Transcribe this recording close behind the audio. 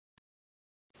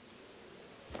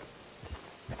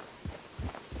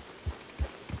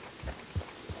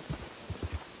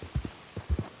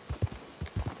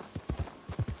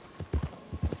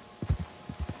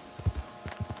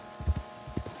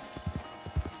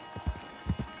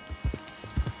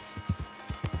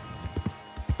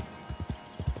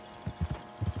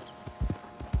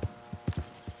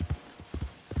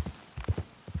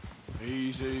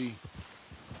Easy.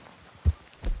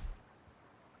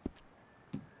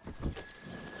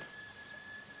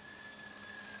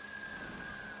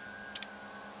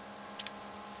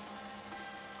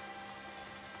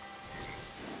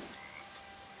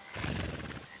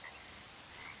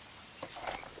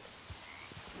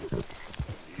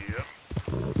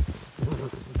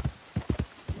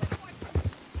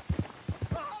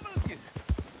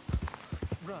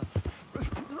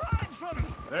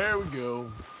 There we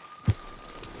go.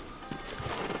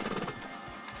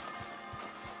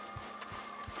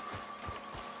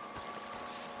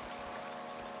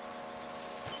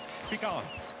 Be gone.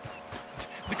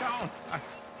 Be gone.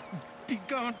 Be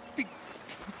gone.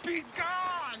 Be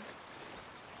gone.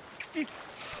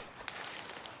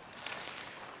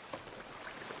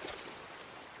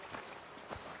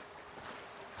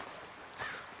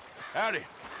 Howdy.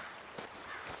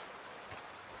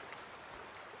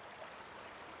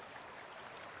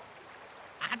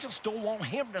 I just don't want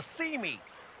him to see me.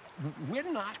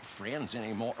 We're not friends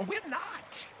anymore. We're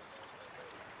not.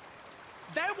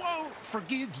 They won't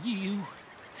forgive you.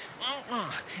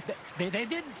 They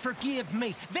didn't forgive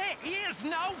me. There is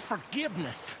no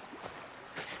forgiveness.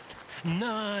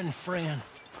 None, friend.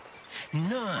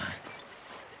 None.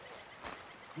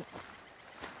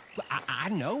 I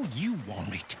know you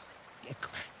want it.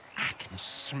 I can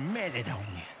smell it on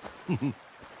you.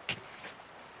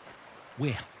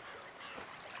 Well,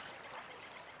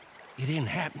 it isn't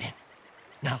happening.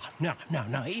 No,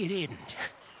 it isn't.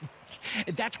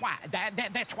 That's why,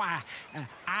 that's why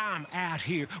I'm out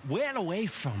here, well away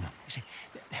from them. See,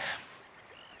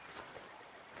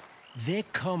 they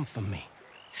come for me,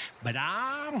 but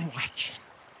I'm watching.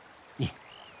 Yeah.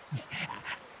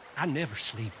 I never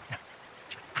sleep.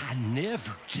 I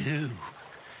never do.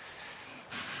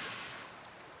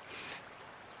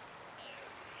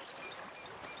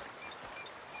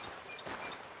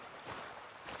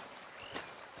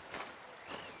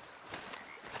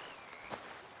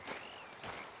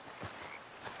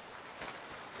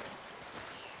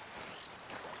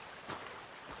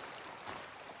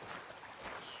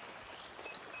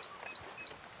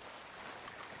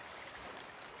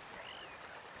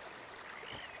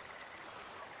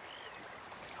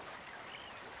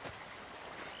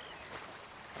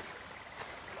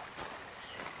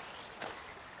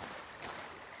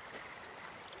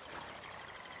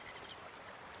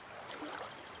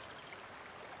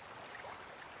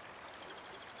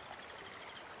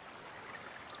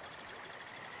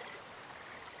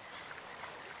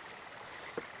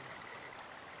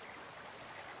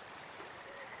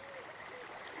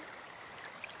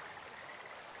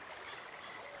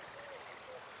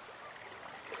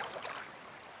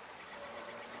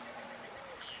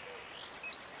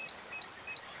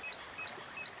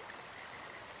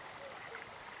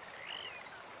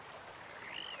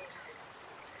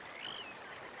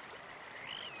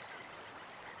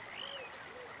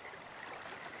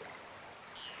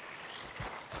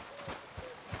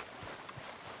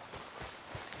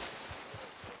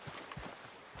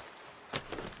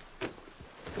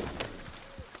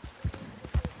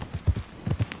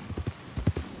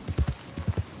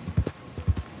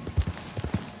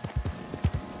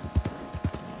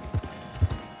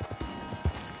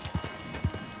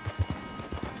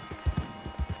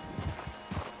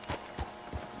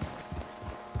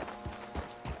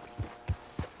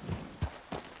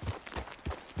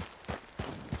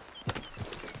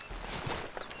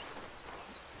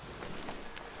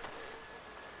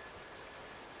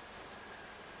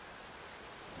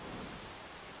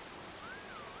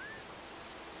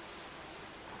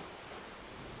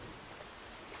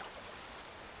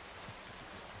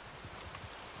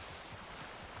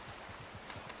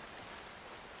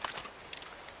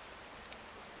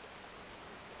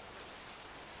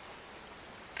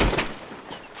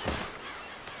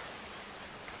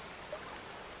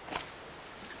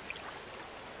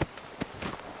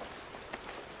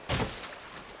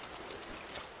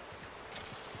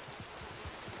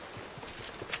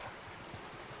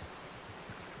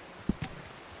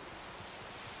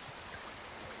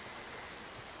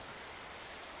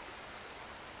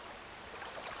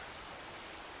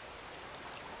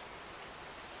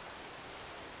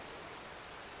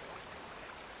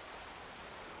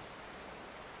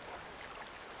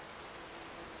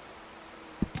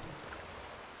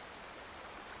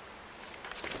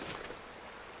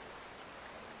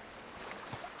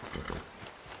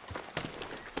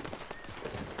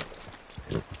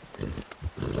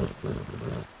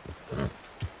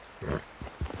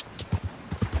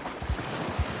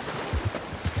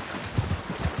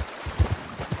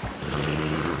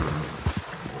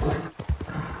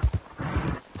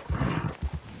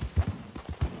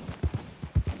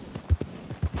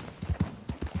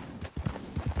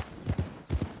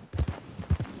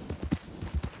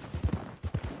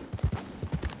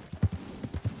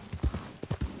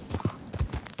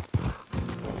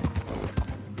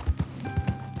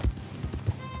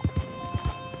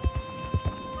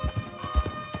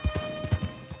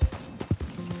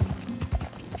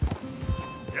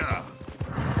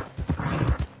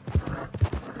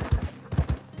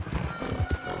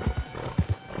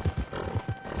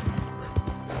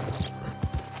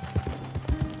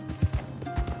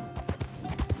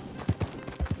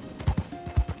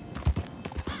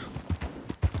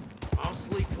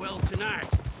 sleep well tonight.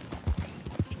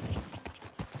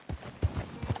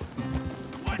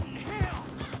 What in hell?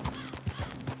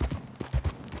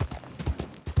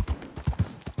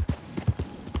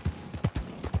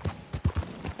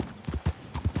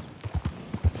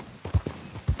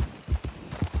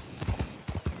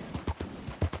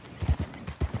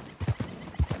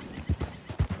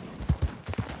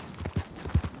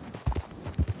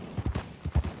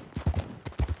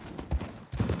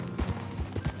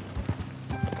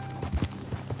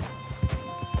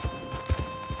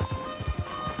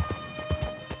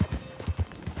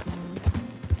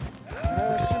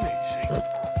 Nice and easy.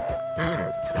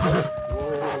 Whoa,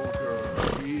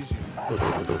 girl. Easy now.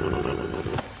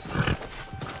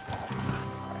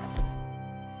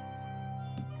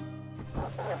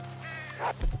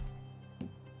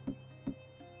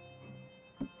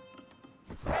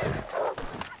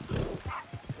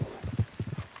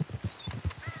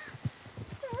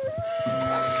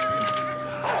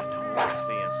 Don't like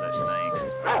seeing such things.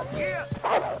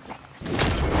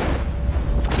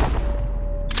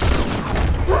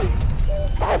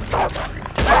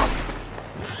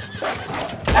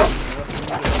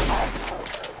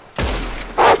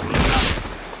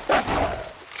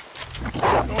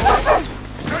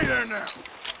 Stay there now.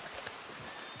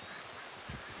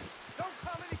 Don't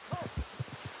come any closer.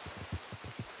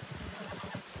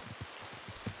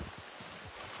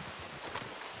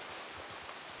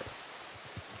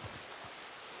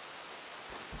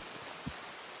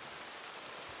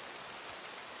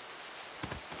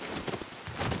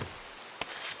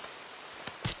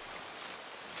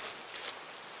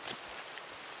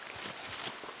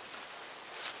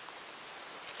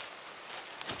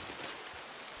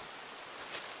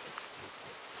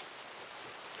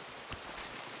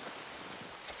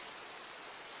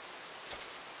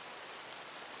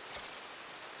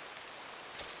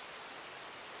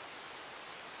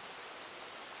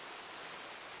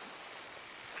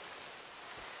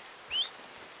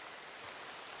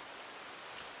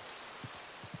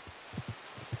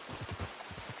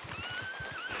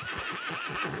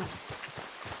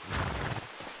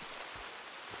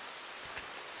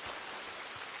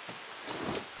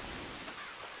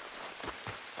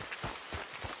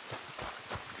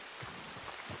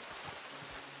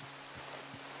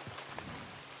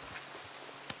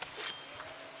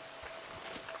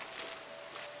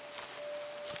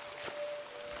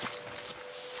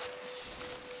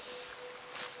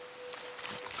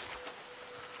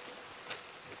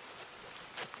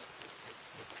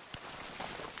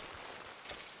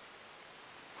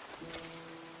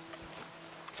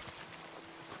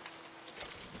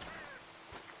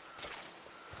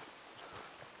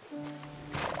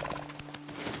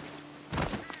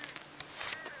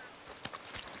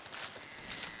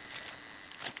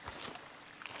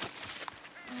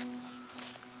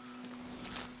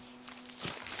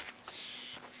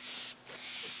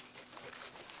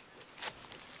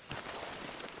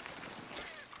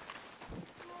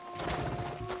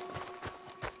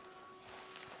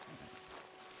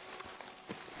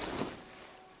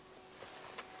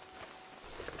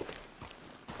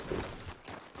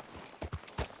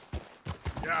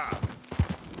 Yeah.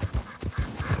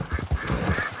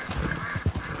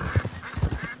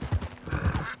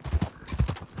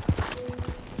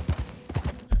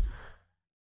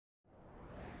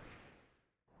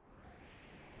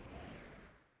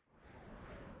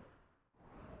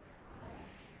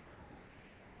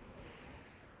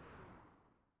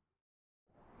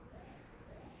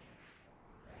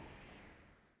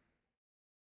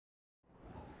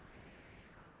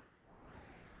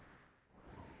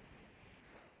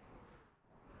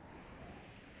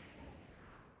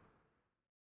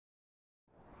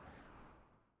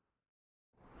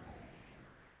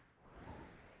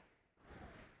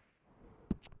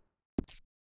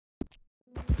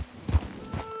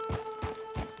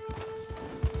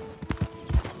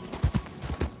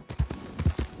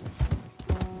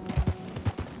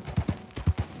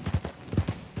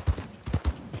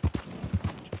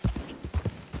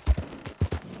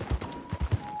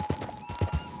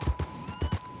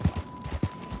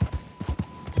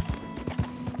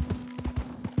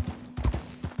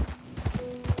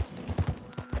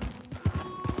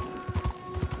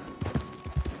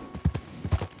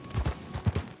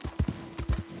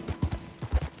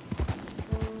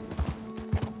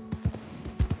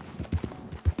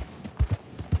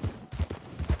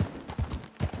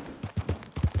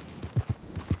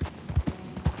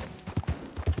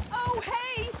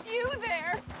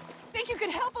 could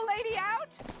help a lady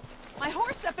out? My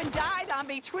horse up and died on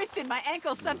me, twisted my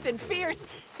ankle something fierce.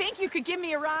 Think you could give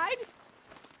me a ride?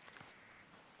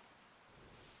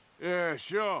 Yeah,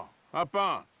 sure. Hop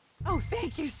on. Oh,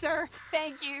 thank you, sir.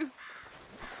 Thank you.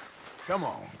 Come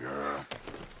on, girl.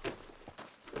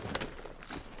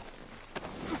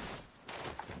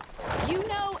 You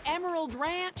know Emerald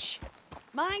Ranch?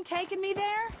 Mind taking me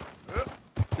there?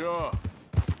 Sure.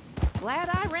 Glad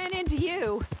I ran into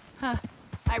you. Huh.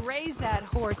 I raised that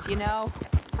horse, you know.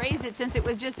 Raised it since it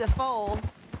was just a foal.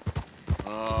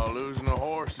 Losing a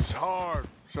horse is hard.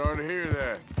 Sorry to hear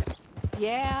that.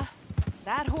 Yeah,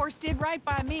 that horse did right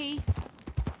by me.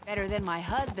 Better than my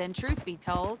husband, truth be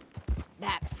told.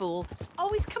 That fool,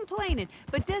 always complaining,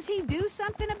 but does he do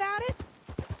something about it?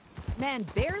 Man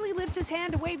barely lifts his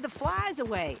hand to wave the flies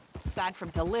away, aside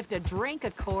from to lift a drink,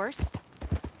 of course.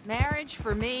 Marriage,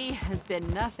 for me, has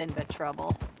been nothing but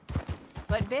trouble.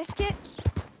 But Biscuit,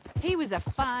 he was a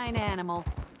fine animal.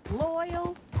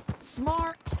 Loyal,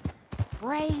 smart,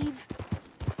 brave.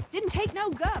 Didn't take no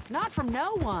guff, not from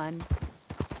no one.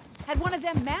 Had one of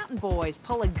them mountain boys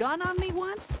pull a gun on me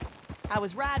once. I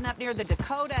was riding up near the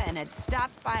Dakota and had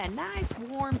stopped by a nice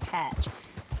warm patch.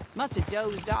 Must have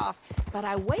dozed off, but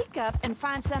I wake up and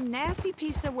find some nasty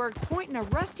piece of work pointing a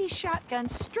rusty shotgun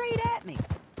straight at me.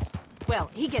 Well,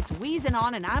 he gets wheezing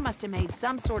on and I must have made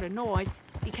some sort of noise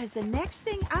because the next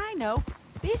thing I know,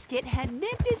 Biscuit had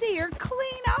nipped his ear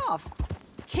clean off.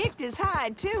 Kicked his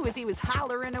hide, too, as he was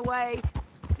hollering away.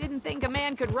 Didn't think a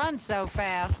man could run so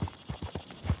fast.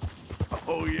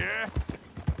 Oh, yeah?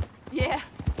 Yeah,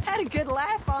 had a good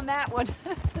laugh on that one.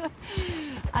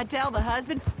 I tell the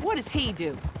husband, what does he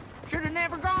do? Should have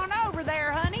never gone over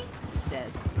there, honey, he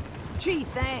says. Gee,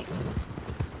 thanks.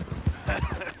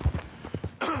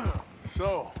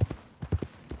 So,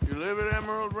 you live at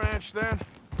Emerald Ranch then?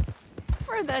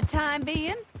 For the time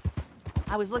being.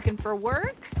 I was looking for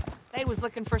work. They was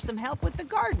looking for some help with the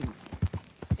gardens.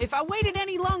 If I waited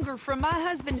any longer for my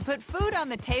husband to put food on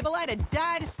the table, I'd have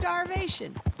died of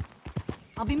starvation.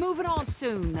 I'll be moving on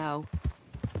soon, though.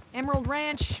 Emerald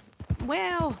Ranch,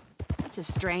 well, it's a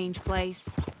strange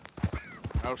place.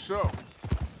 How so?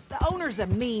 The owner's a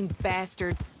mean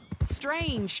bastard.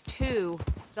 Strange, too.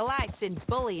 Delights in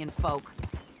bullying folk.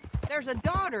 There's a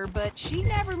daughter, but she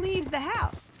never leaves the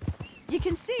house. You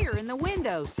can see her in the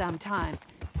window sometimes.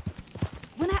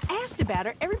 When I asked about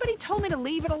her, everybody told me to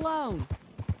leave it alone.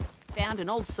 Found an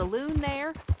old saloon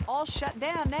there, all shut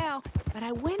down now, but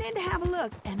I went in to have a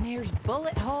look, and there's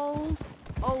bullet holes,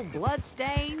 old blood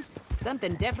stains.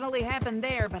 Something definitely happened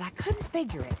there, but I couldn't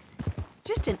figure it.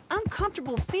 Just an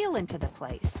uncomfortable feeling to the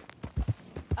place.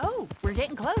 Oh, we're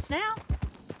getting close now.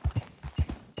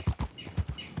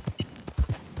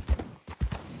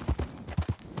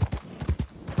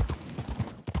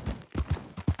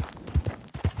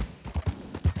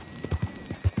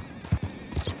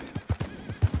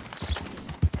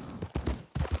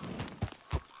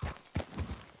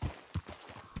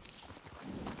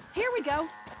 Here we go.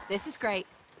 This is great.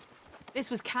 This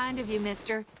was kind of you,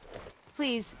 mister.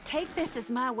 Please, take this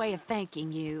as my way of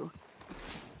thanking you.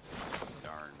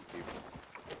 Darn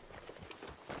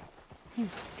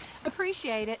people.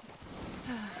 Appreciate it.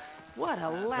 What a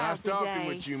lousy Nice talking day.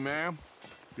 with you, ma'am.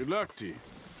 Good luck to you.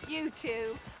 You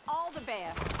too. All the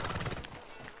best.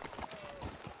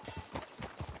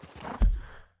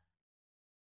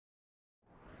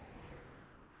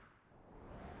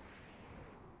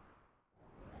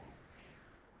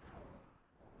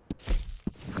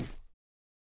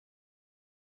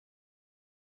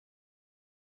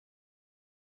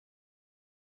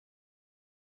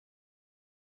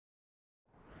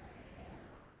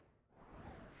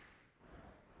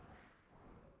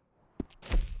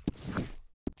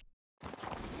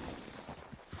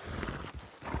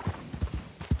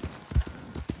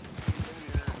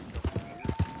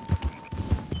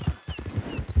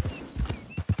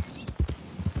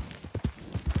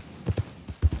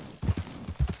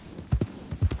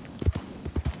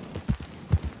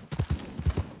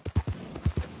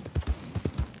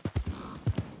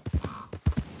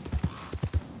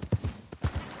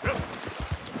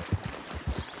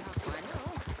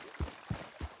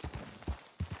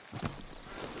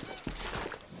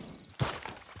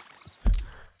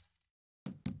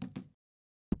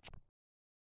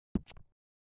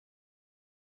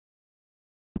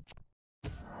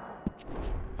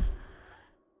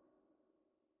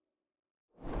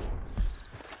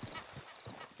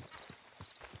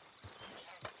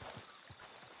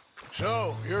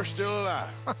 So, you're still alive.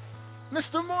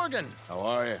 Mr. Morgan. How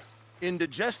are you?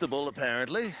 Indigestible,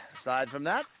 apparently. Aside from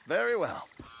that, very well.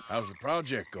 How's the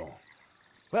project going?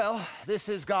 Well, this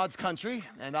is God's country,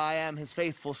 and I am his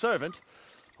faithful servant,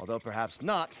 although perhaps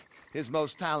not his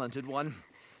most talented one.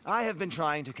 I have been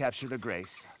trying to capture the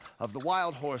grace of the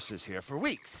wild horses here for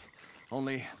weeks.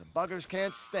 Only the buggers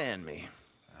can't stand me.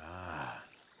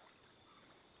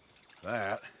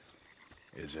 That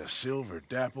is a silver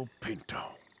dapple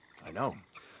pinto. I know.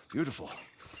 Beautiful.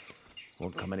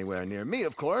 Won't come anywhere near me,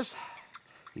 of course.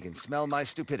 He can smell my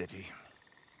stupidity.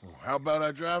 Well, how about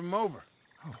I drive him over?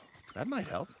 Oh, that might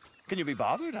help. Can you be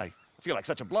bothered? I feel like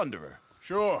such a blunderer.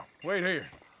 Sure. Wait here.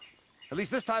 At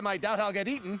least this time I doubt I'll get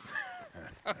eaten.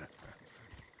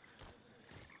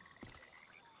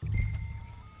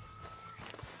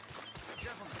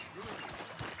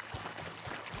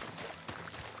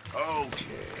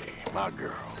 Okay, my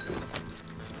girl.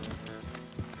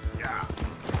 Yeah.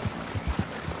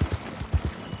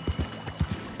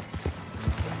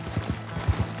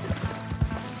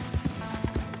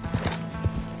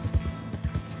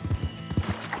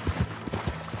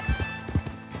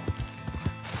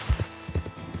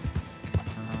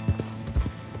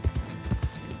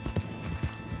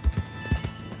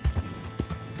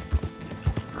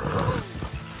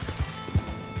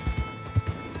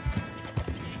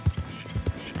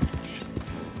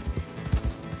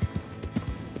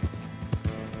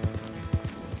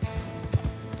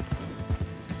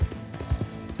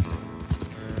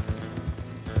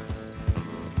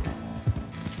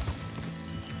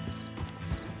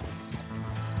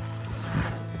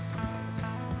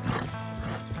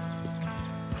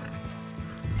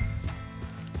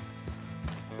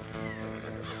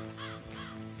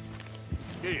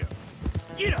 Get up.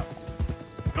 Get up.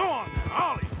 Go on now,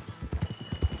 Ollie.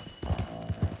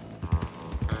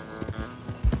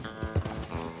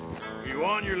 You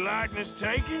want your likeness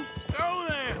taken? Go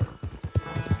then.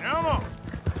 Come on.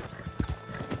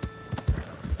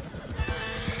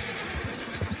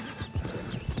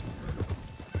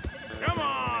 Come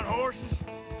on, horses.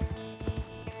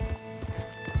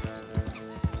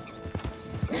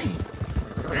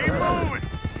 Keep moving.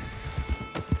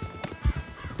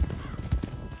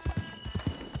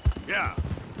 Yeah.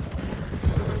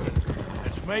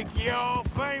 Let's make you all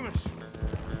famous.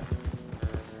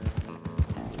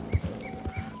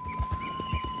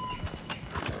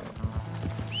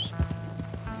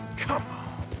 Come on.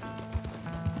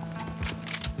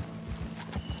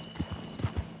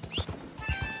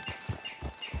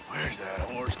 Where's that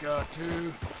horse got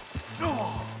to?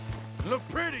 Oh, look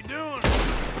pretty doing it.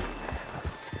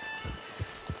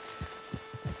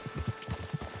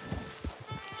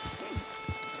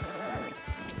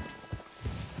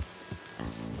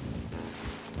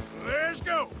 Let's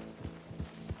go.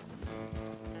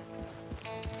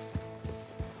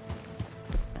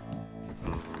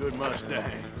 Good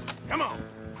Mustang. Come on.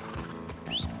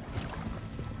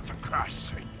 For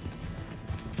Christ's sake.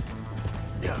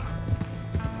 Yeah.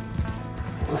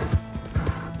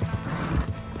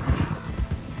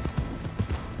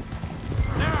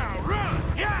 Now run.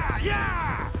 Yeah,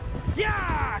 yeah.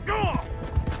 Yeah, go on.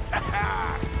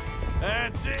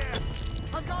 That's it.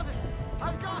 I've got it!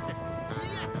 I've got it!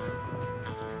 Yes!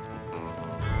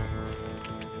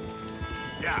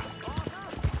 Yeah.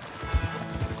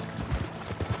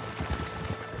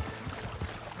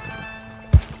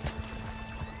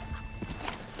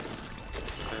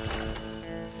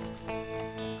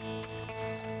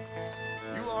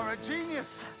 You are a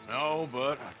genius! No,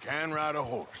 but I can ride a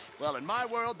horse. Well, in my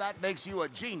world, that makes you a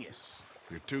genius.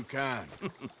 You're too kind.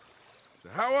 So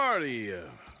how are the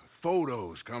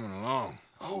photos coming along?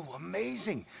 Oh,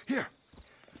 amazing. Here,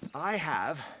 I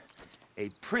have a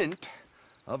print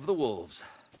of the wolves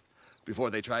before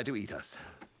they tried to eat us.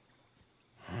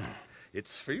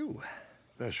 It's for you.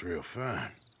 That's real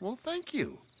fine. Well, thank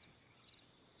you.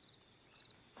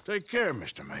 Take care,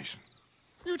 Mr. Mason.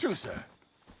 You too, sir.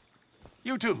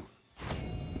 You too.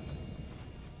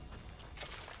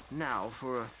 Now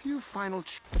for a few final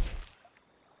checks.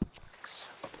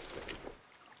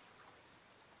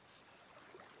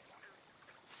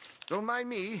 Don't mind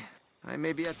me. I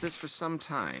may be at this for some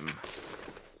time.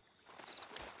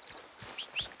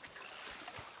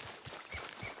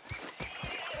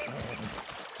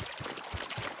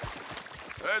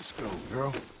 Let's go,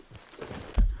 girl.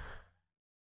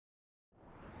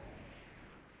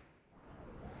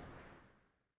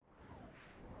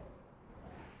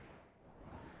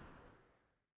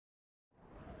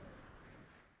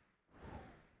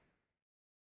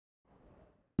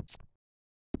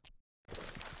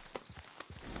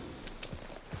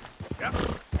 Yep.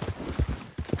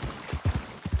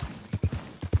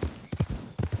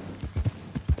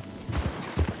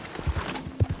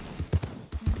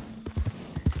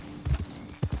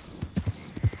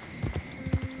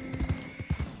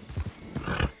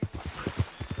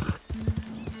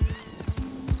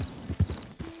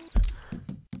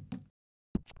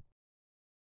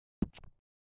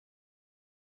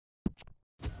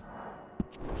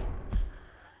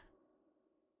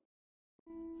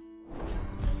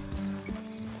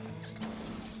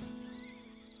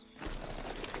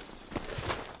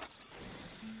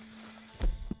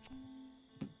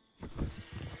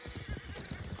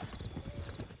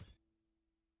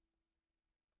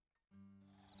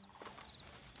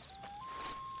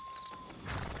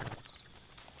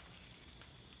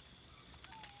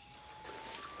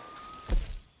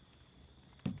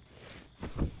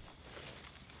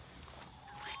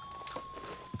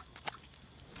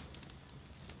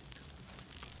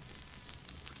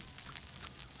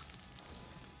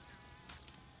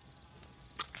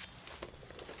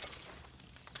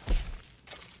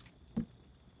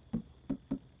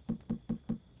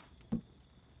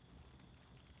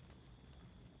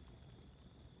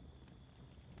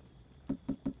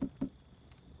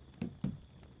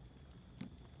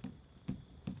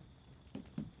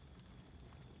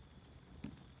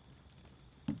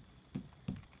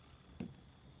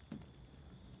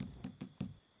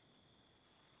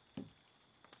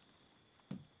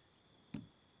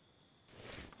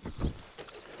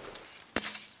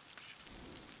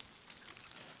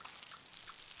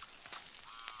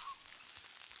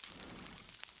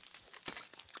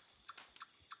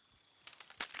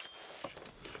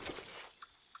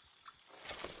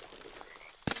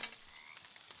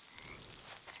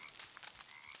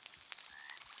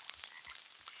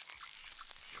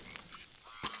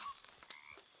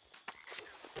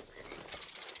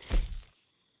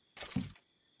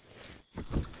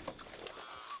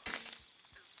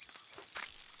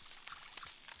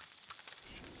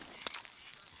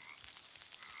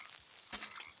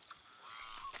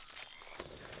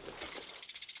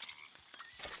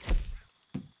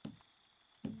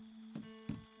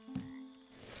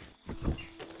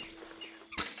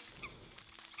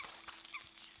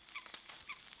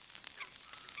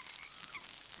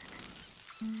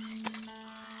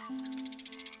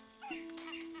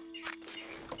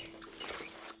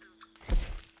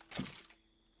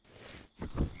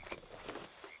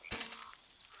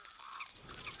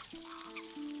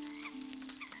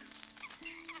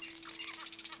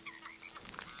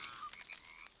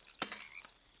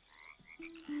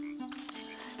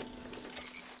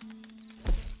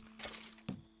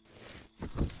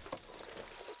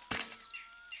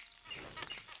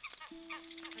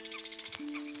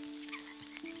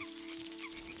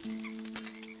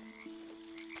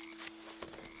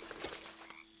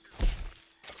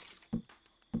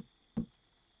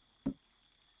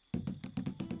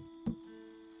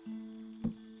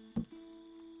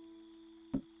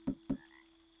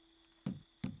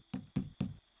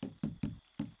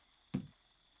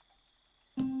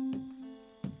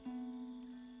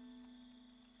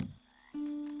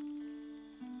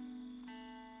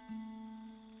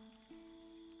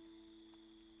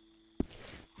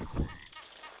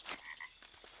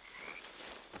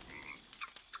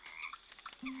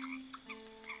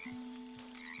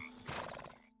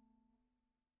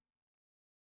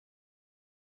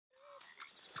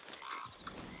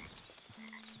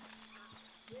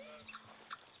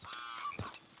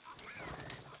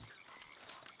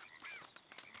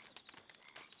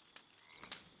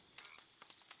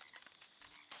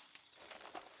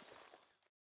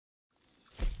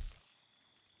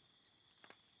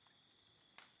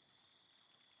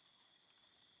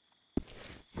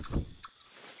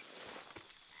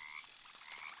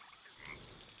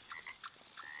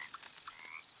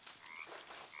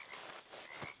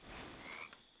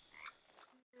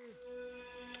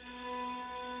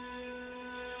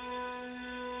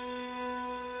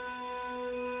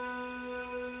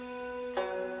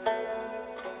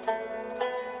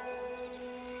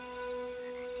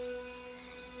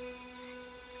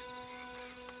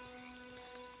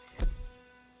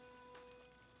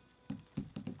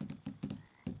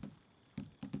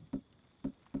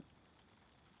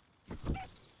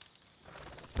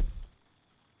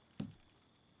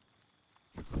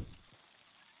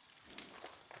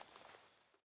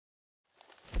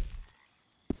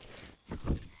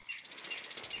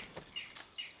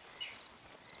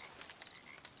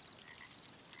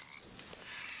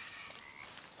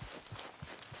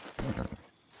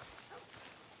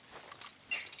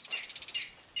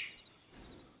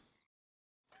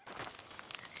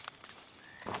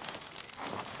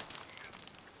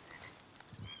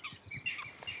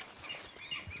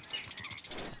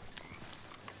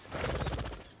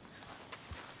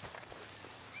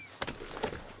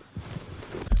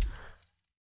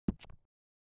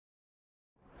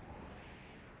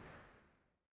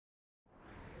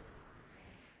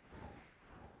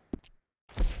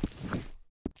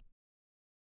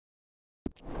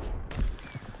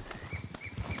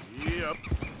 Yep.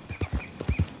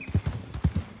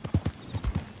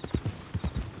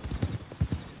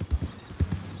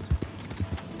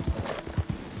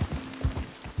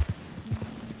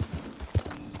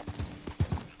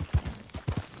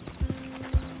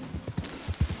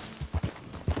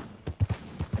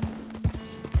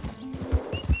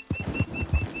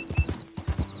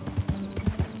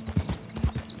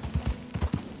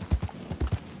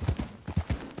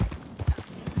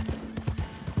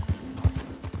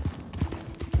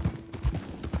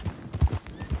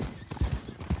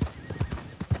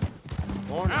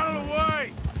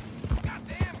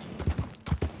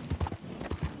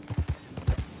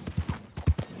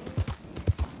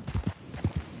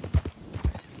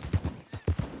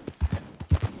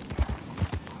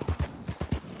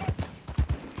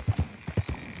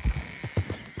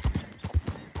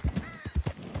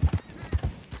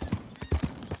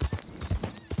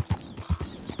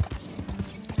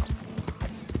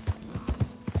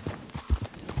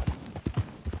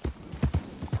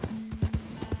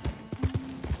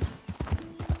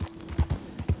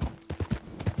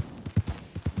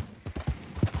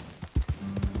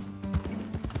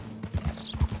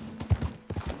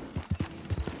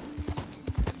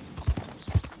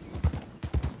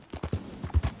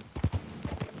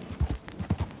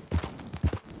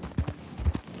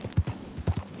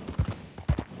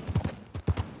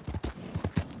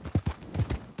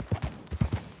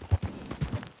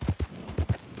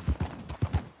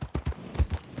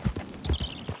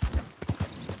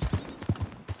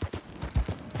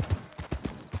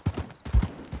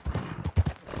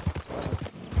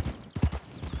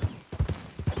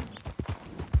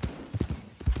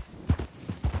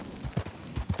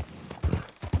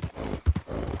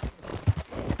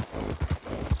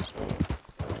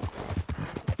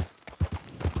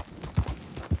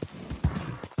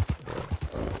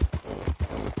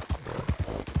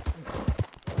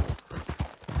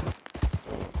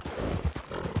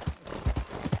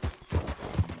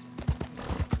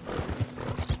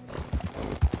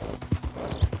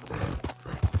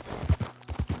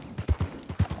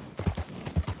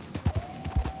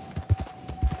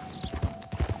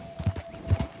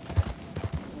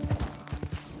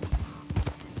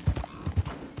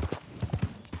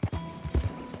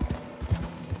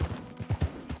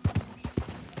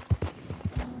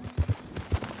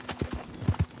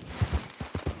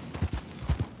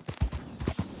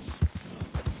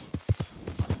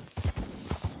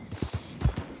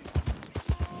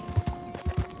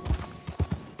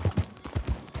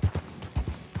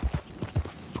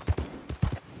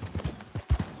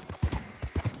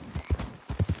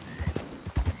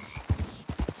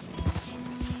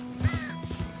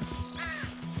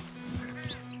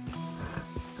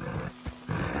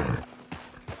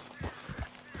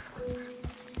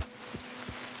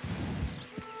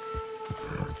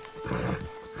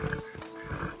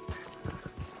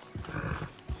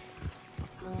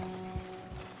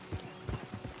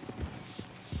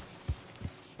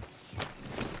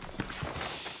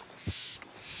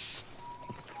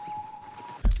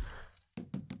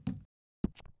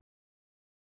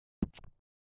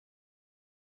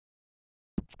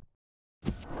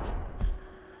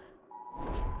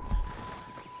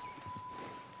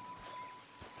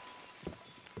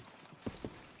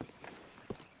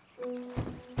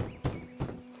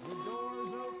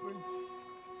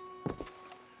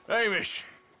 Hamish,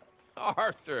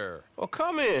 Arthur, well,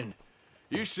 come in.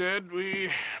 you said we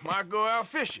might go out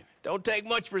fishing. Don't take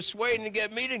much persuading to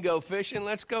get me to go fishing.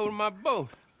 Let's go to my boat.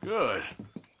 Good.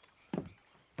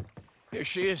 Here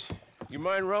she is. You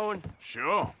mind rowing?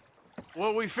 Sure.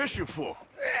 What we fishing for?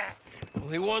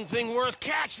 Only one thing worth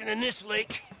catching in this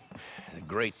lake. The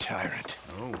Great Tyrant.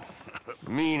 Oh.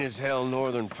 Mean as hell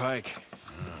northern pike.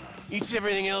 Eats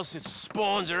everything else that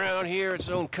spawns around here, its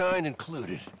own kind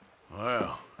included.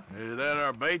 Well, is that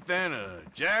our bait then? A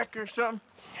jack or something?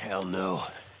 Hell no.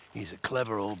 He's a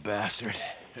clever old bastard.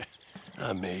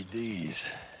 I made these.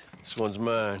 This one's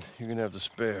mine. You're gonna have to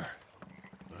spare.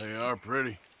 They are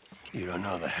pretty. You don't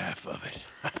know the half of it.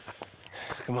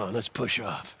 Come on, let's push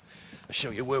off. I'll show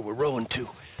you where we're rowing to.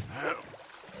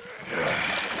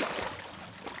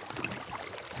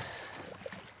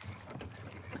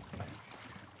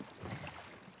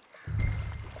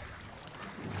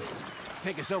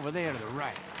 Take us over there to the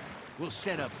right. We'll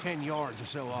set up 10 yards or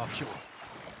so offshore.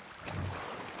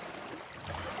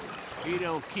 He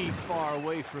don't keep far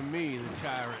away from me, the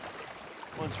tyrant.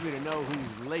 Wants me to know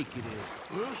whose lake it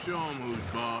is. We'll show him who's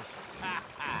boss.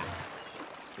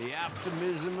 The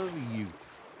optimism of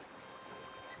youth.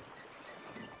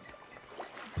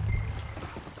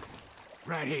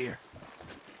 Right here.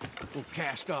 We'll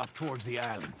cast off towards the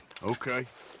island. Okay.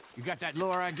 You got that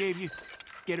lure I gave you?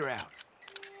 Get her out.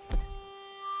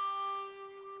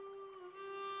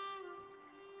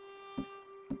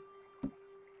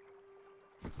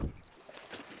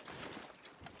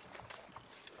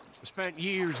 I spent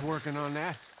years working on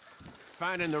that.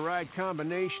 Finding the right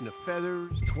combination of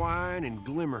feathers, twine, and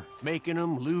glimmer. Making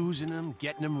them, losing them,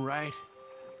 getting them right.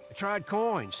 I tried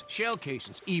coins, shell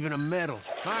casings, even a medal.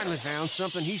 Finally found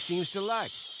something he seems to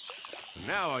like. And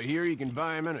now I hear you can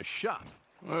buy them in a shop.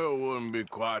 Well, it wouldn't be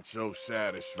quite so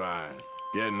satisfying.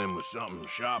 Getting them with something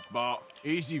shop bought.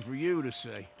 Easy for you to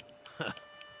say.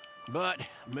 But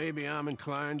maybe I'm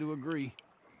inclined to agree.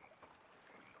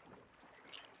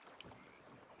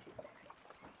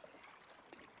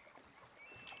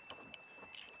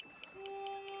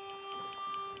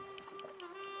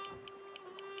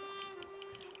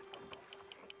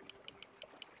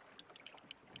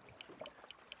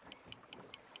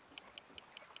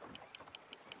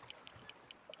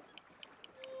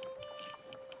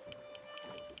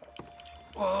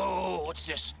 Whoa, what's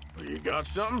this? You got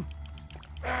something?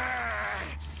 I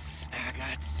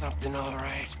got something all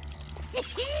right.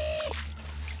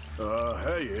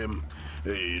 Hey, him.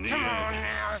 Hey, you need Come on any-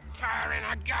 now, tyrant,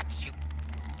 I got you.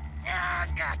 I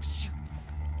got you.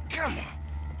 Come on.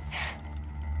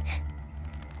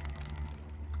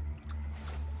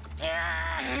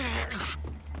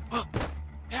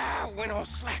 Went all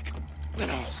slack. Went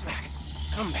all slack.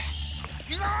 Come back.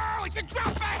 No, it's a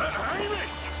drop back.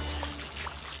 Hamish!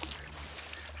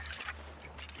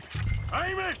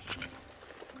 Hamish!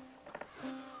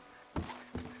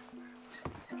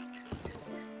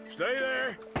 Stay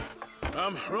there.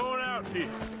 I'm rowing out to you.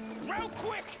 Real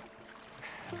quick!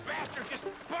 Bastard just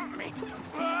bumped me!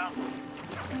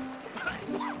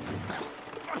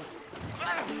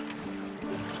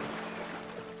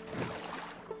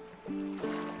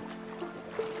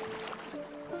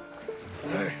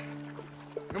 Hey,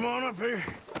 come on up here.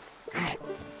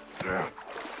 Come on.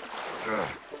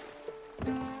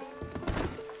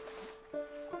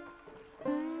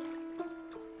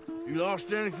 You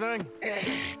lost anything?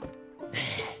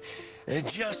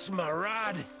 Just my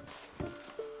rod.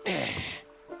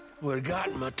 Would've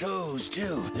gotten my toes,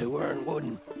 too. They weren't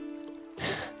wooden.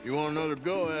 You want another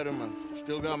go at him? I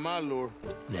still got my lure.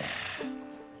 Nah.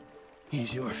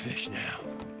 He's your fish now.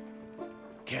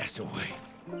 Cast away.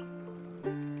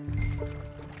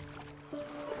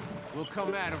 We'll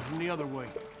come at him from the other way.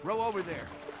 Row over there.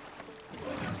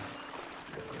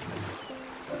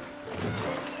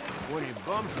 When he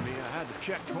bumped me, I had to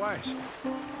check twice.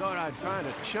 Thought I'd find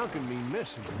a chunk of me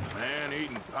missing.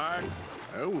 Man-eating pike?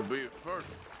 That would be at first.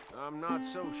 I'm not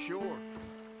so sure.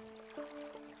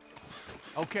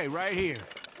 Okay, right here.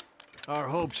 Our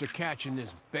hopes of catching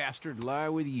this bastard lie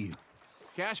with you.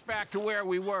 Cast back to where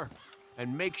we were,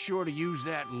 and make sure to use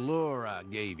that lure I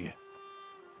gave you.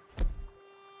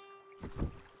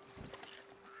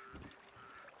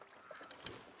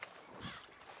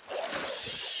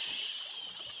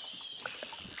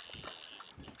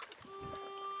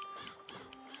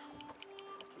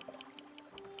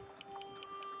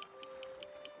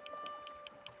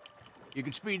 You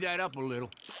can speed that up a little.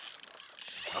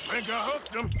 I think I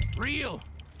hooked him. Reel!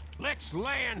 Let's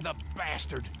land the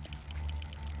bastard!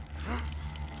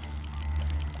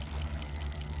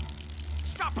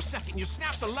 stop a second. You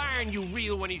snap the line, you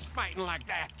reel, when he's fighting like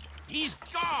that. He's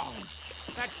gone.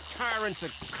 That tyrant's a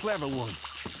clever one.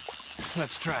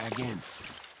 Let's try again.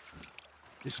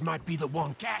 This might be the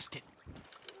one. Cast it.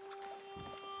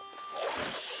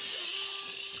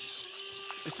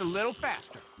 Just a little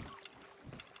faster.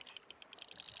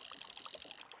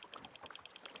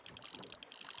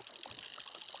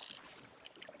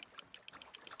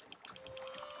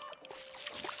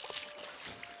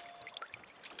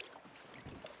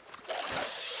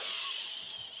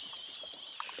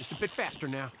 Just a bit faster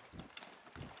now.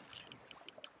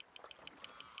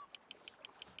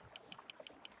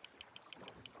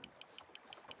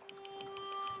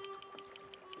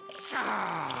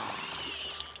 Ah!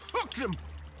 Hooked him!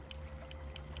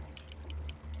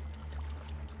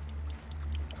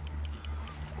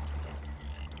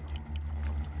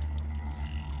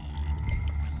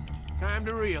 Time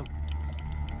to reel.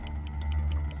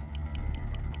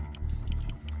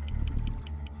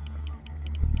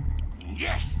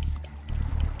 Yes!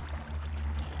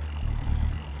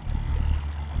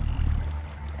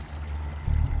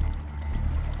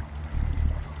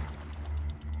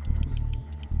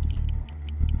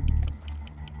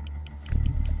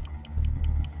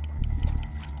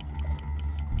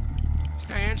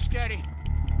 Stand steady.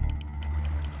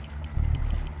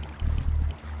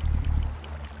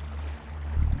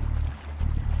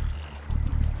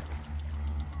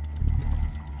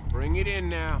 Bring it in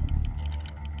now.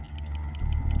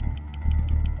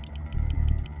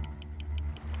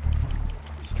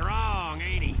 Strong,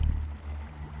 ain't he?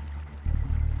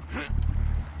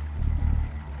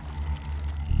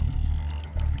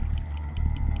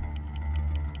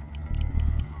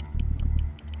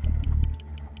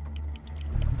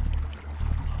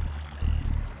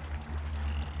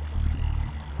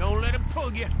 Don't let him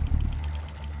pull you.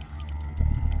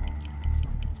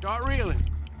 Start reeling.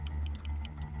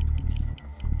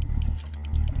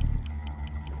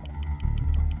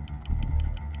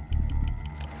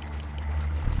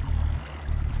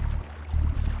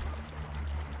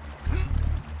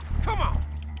 Come on!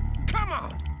 Come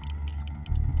on!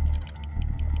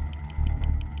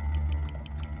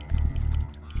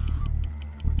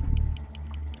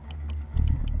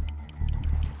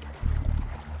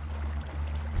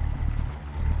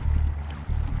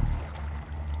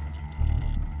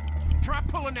 Try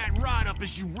pulling that rod up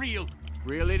as you reel.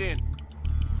 Reel it in.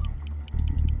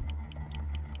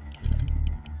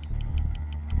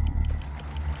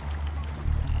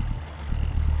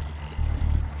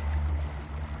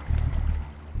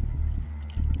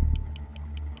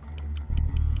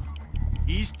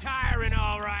 He's tiring,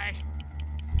 all right.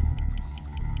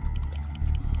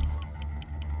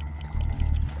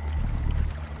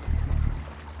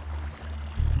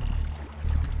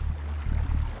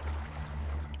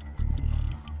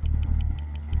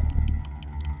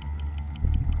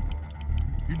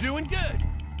 You're doing good.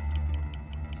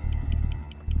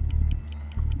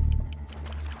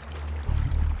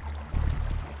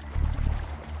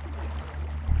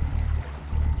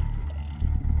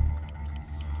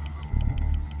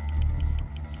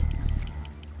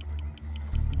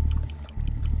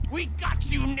 We got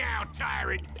you now,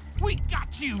 tyrant! We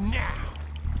got you now!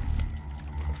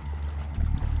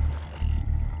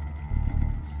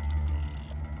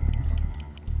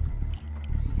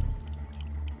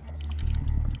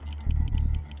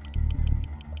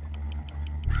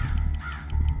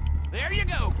 There you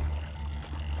go!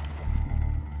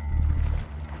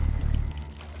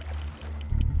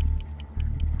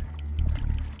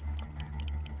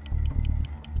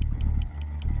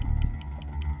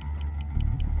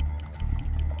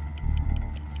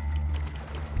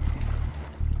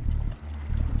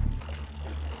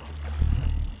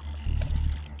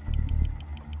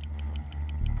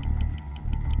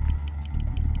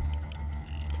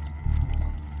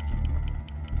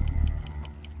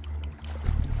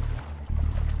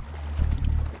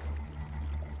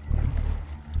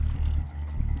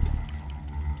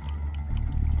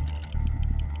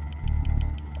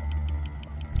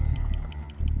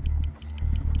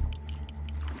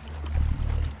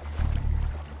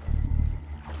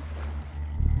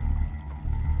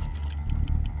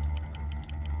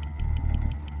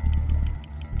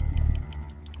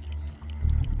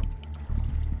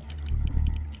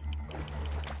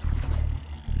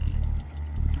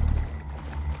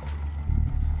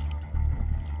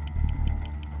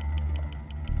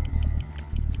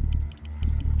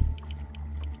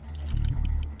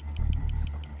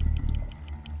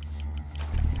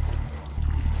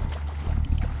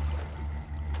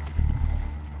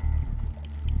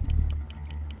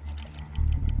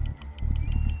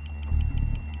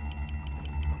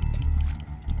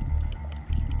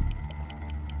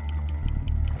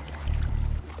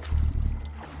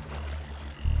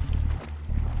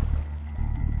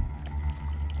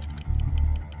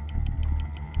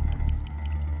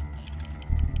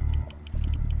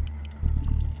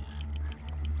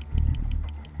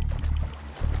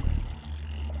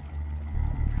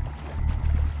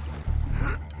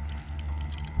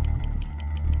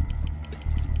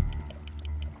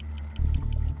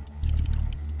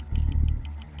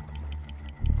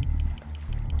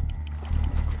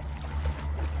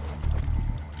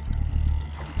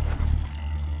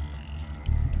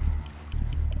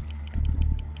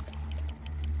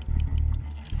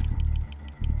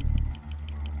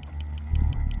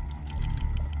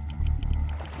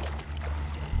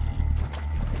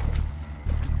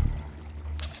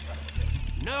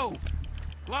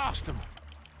 Lost him.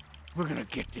 We're gonna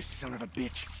get this son of a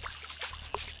bitch.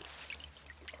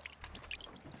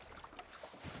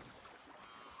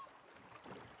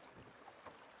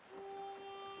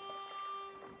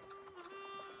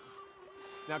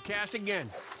 Now cast again.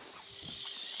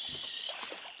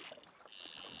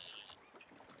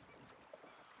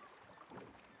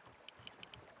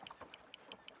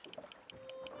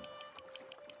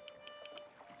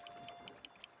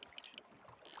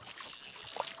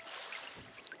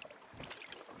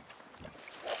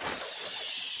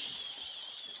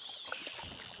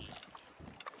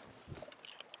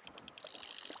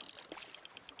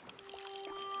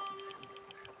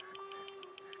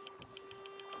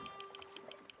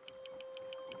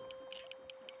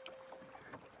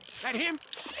 That him?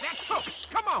 That Took!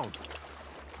 Come on!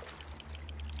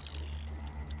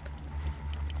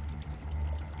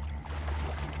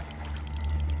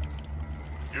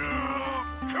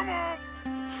 Come on!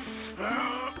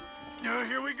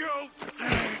 Here we go!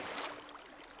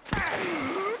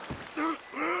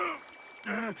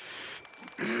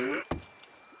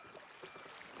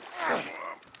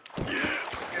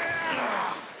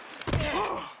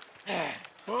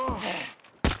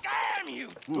 Damn you!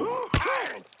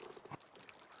 Iron!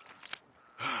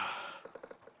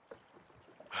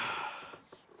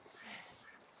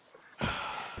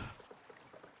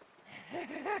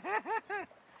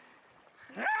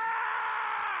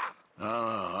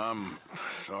 I'm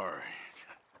sorry.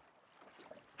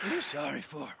 What are you sorry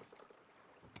for?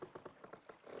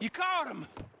 You caught him!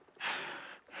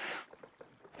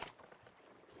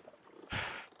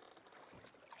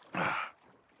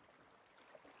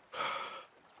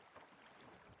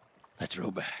 Let's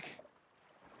row back.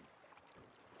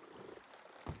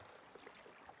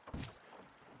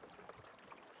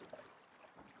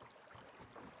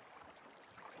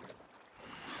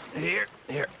 Here.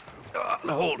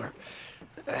 The holder.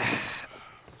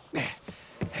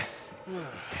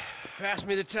 Pass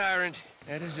me the tyrant.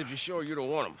 That is if you're sure you don't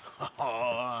want him. Oh,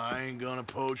 I ain't gonna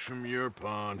poach from your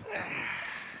pond.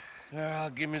 I'll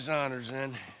give him his honors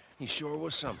then. He sure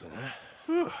was something,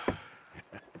 huh?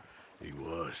 He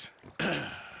was.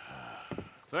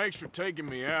 Thanks for taking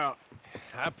me out.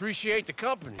 I appreciate the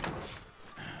company.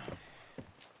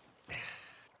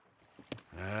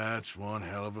 That's one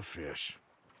hell of a fish.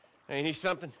 Ain't he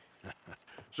something?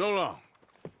 So long.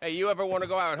 Hey, you ever want to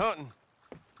go out hunting?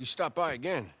 You stop by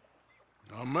again.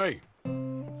 On me.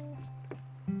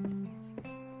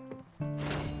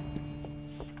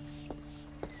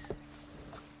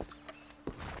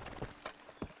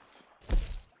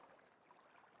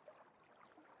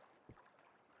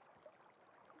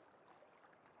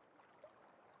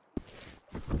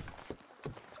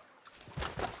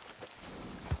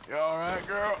 You all right,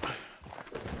 girl?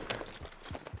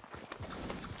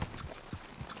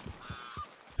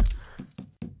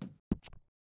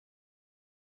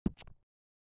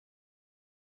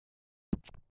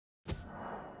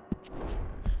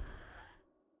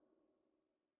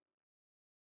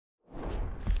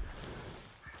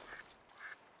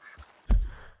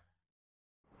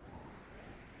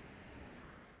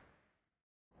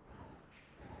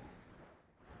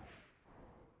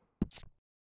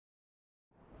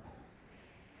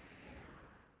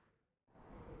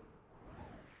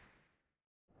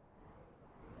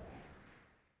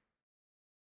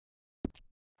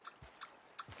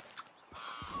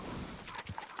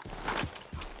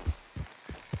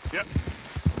 Yep.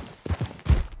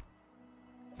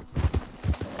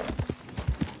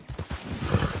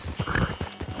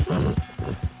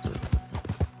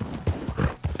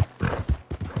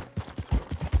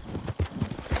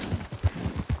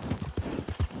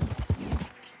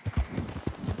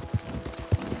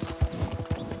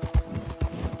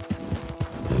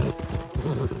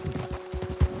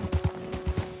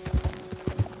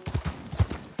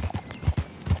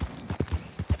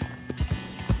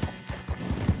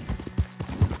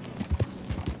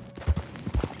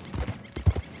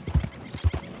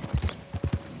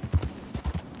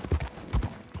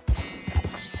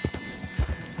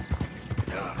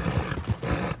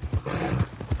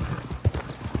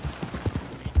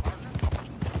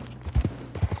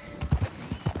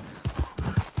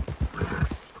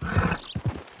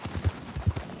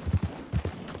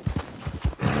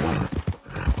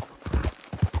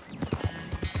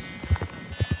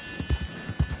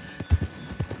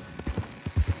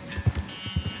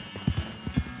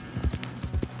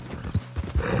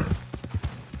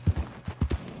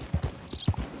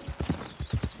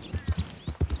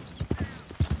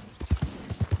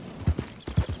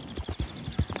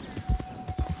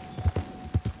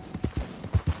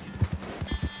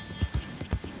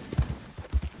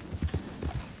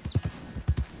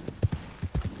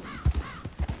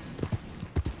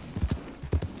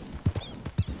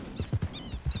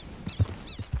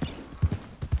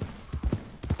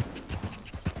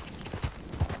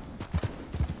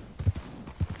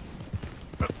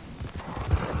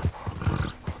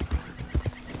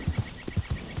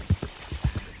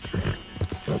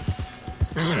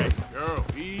 Hey, girl,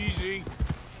 easy.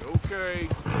 It's okay.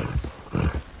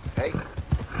 Hey.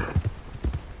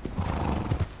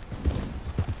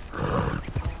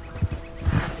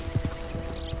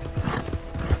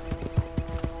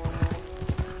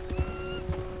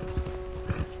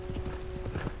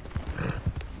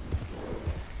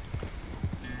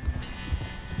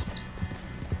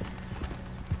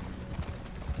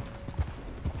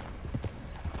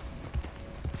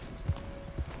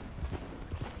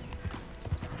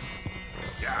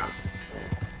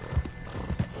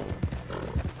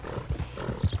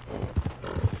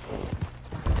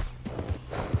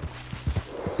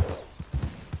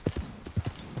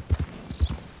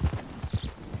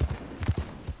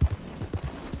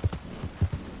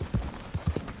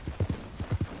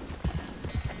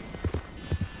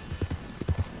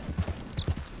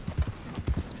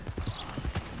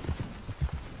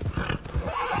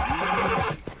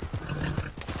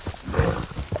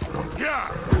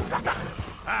 Yeah.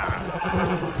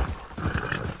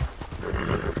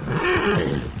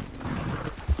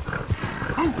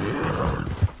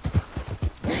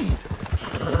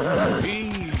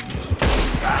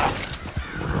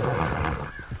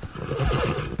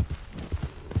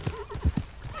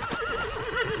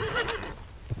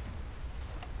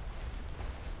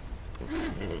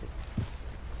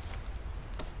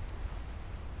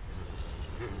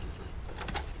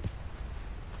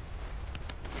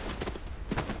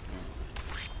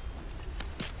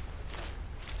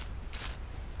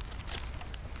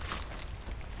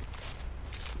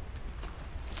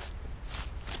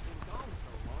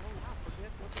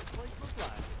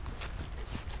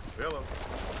 Hello.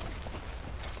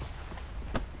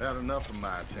 Had enough of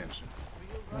my attention.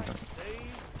 Feels like the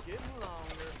days are getting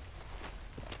longer.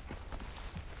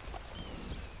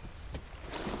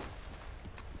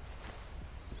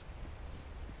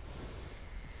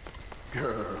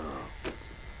 Girl.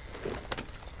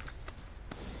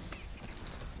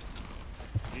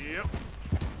 Yep.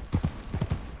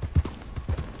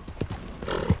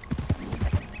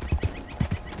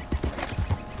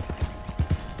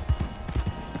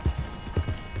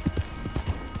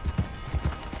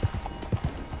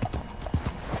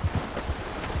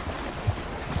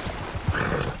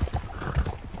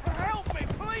 Help me,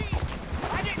 please!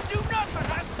 I didn't do nothing,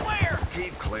 I swear!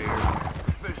 Keep clear.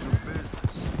 Official business.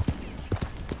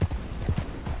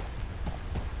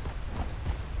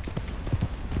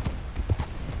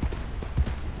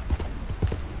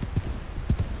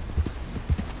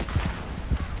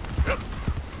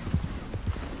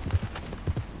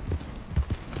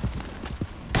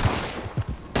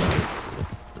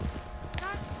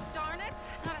 Gosh darn it,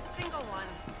 not a single one.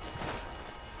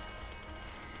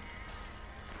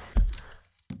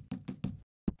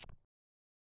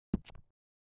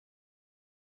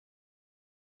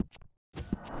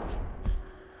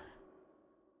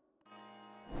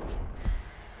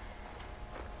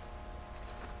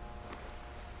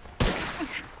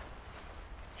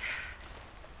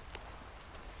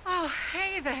 Oh,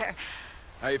 hey there.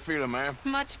 How you feeling, ma'am?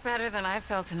 Much better than I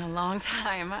felt in a long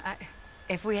time.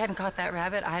 If we hadn't caught that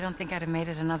rabbit, I don't think I'd have made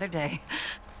it another day.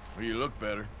 Well, you look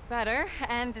better. Better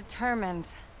and determined,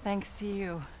 thanks to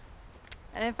you.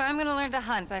 And if I'm gonna learn to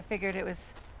hunt, I figured it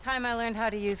was time I learned how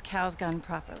to use Cal's gun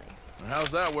properly. How's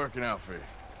that working out for you?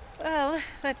 Well,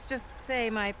 let's just say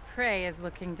my prey is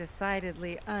looking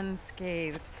decidedly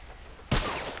unscathed.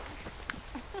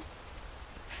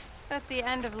 But the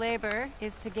end of labor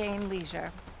is to gain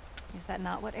leisure. Is that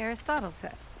not what Aristotle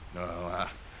said? Well,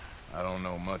 I don't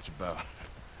know much about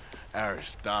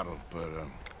Aristotle, but,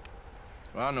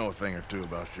 well, I know a thing or two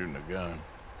about shooting a gun.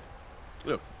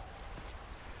 Look,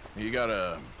 you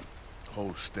gotta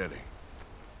hold steady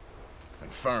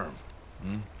and firm,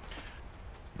 You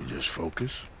just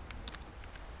focus,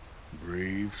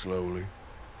 breathe slowly,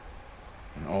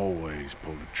 and always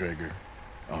pull the trigger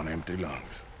on empty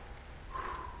lungs.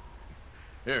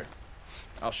 Here,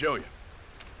 I'll show you.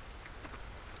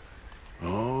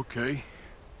 Okay.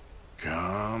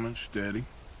 Calm and steady.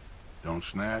 Don't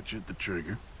snatch at the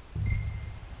trigger.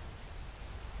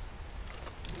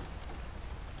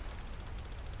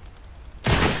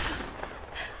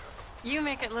 You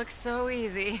make it look so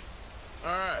easy.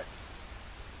 All right.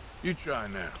 You try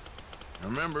now.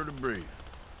 Remember to breathe.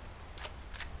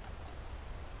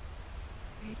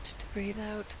 Wait to breathe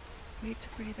out. Wait to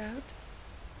breathe out.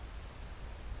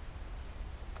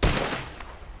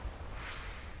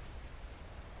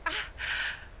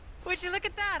 Would you look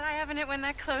at that? I haven't hit one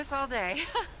that close all day.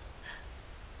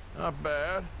 Not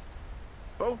bad.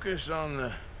 Focus on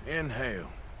the inhale.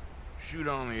 Shoot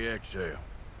on the exhale.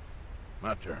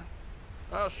 My turn.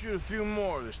 I'll shoot a few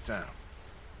more this time.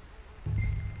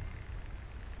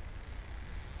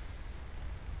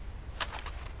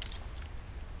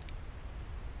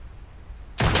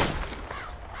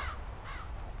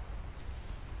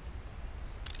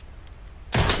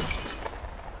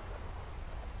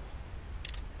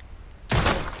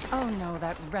 Oh no,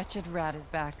 that wretched rat is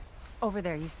back. Over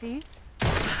there, you see?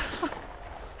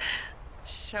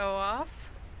 Show off?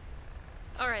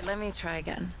 All right, let me try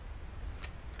again.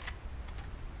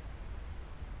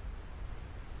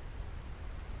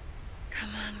 Come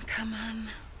on, come on.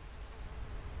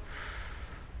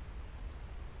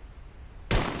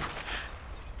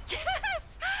 Yes!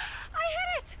 I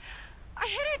hit it! I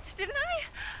hit it, didn't I?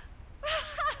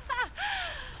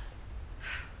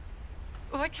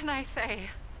 What can I say?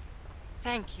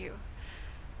 Thank you.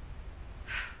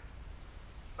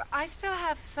 I still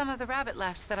have some of the rabbit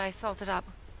left that I salted up.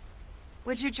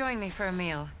 Would you join me for a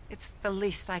meal? It's the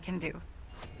least I can do.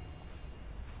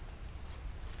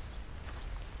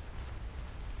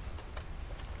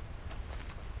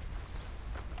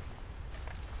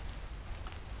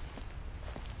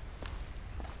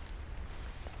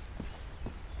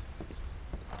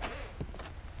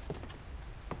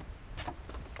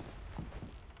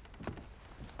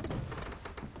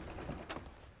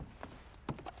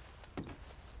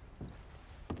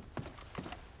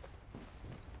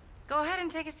 Go ahead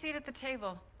and take a seat at the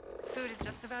table. Food is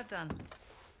just about done.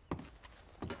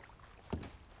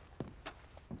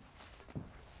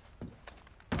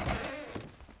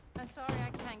 I'm sorry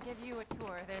I can't give you a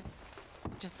tour. There's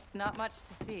just not much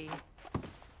to see.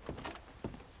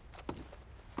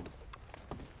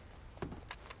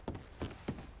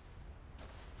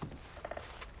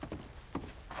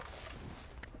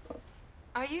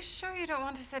 Are you sure you don't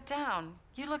want to sit down?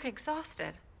 You look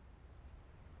exhausted.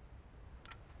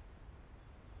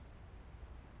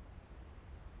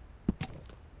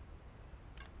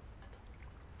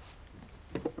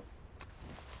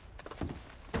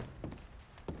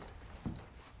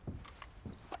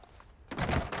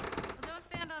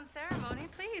 Ceremony,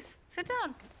 please. Sit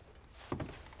down.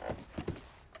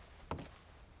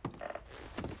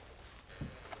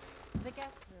 The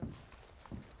guest room.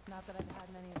 Not that I've had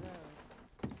many of those.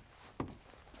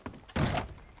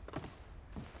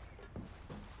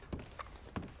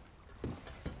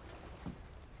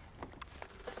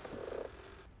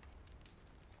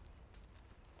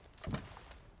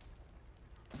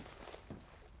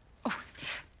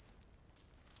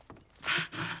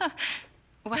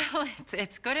 Well,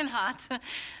 it's good and hot.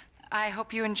 I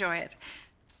hope you enjoy it.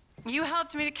 You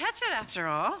helped me to catch it, after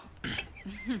all.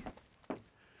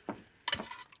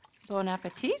 Bon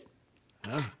appetit.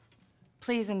 Huh?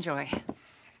 Please enjoy.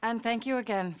 And thank you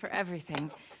again for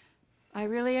everything. I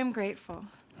really am grateful.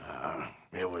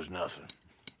 It was nothing.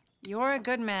 You're a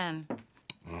good man.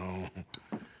 Oh,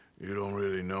 you don't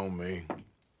really know me.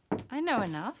 I know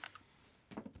enough.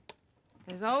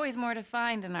 There's always more to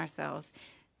find in ourselves.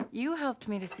 You helped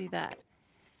me to see that.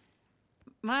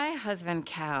 My husband,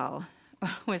 Cal,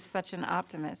 was such an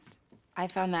optimist. I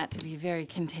found that to be very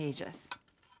contagious.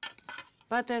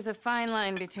 But there's a fine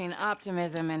line between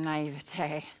optimism and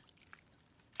naivete.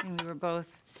 And we were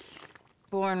both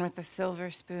born with the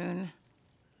silver spoon.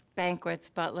 Banquets,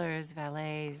 butlers,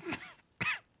 valets.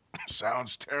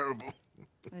 Sounds terrible.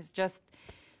 It was just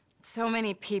so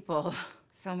many people,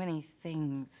 so many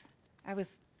things. I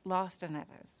was lost in it.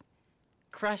 I was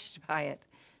crushed by it.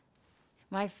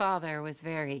 My father was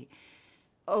very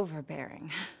overbearing.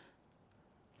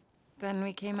 Then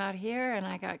we came out here and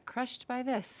I got crushed by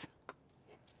this.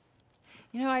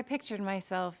 You know, I pictured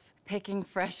myself picking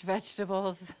fresh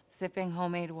vegetables, sipping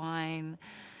homemade wine,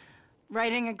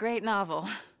 writing a great novel.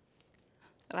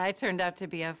 But I turned out to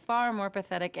be a far more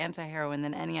pathetic anti-heroine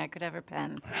than any I could ever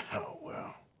pen. Oh,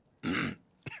 well.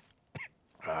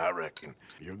 I reckon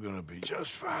you're gonna be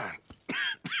just fine.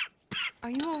 Are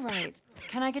you all right?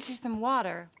 Can I get you some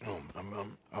water? No,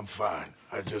 I'm fine.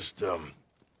 I just,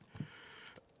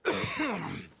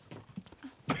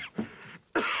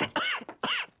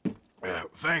 yeah,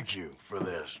 thank you for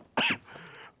this.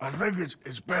 I think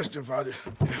it's best if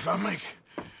I make...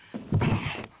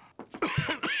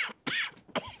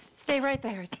 Stay right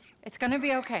there. It's gonna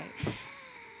be okay.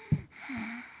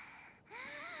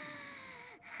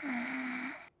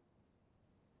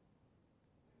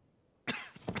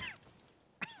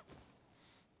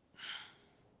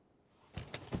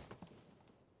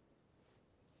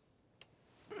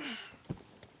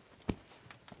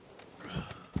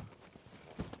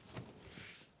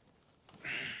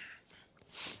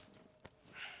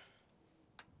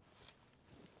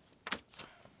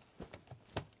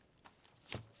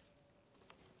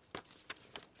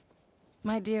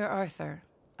 My dear Arthur,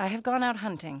 I have gone out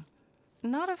hunting.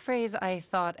 Not a phrase I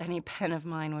thought any pen of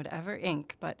mine would ever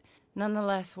ink, but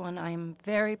nonetheless one I am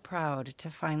very proud to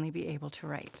finally be able to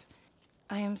write.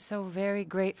 I am so very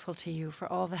grateful to you for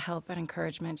all the help and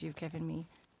encouragement you've given me.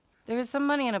 There is some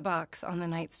money in a box on the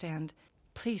nightstand.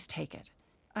 Please take it.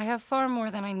 I have far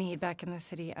more than I need back in the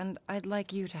city, and I'd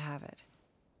like you to have it.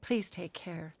 Please take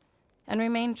care, and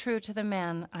remain true to the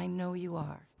man I know you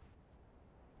are.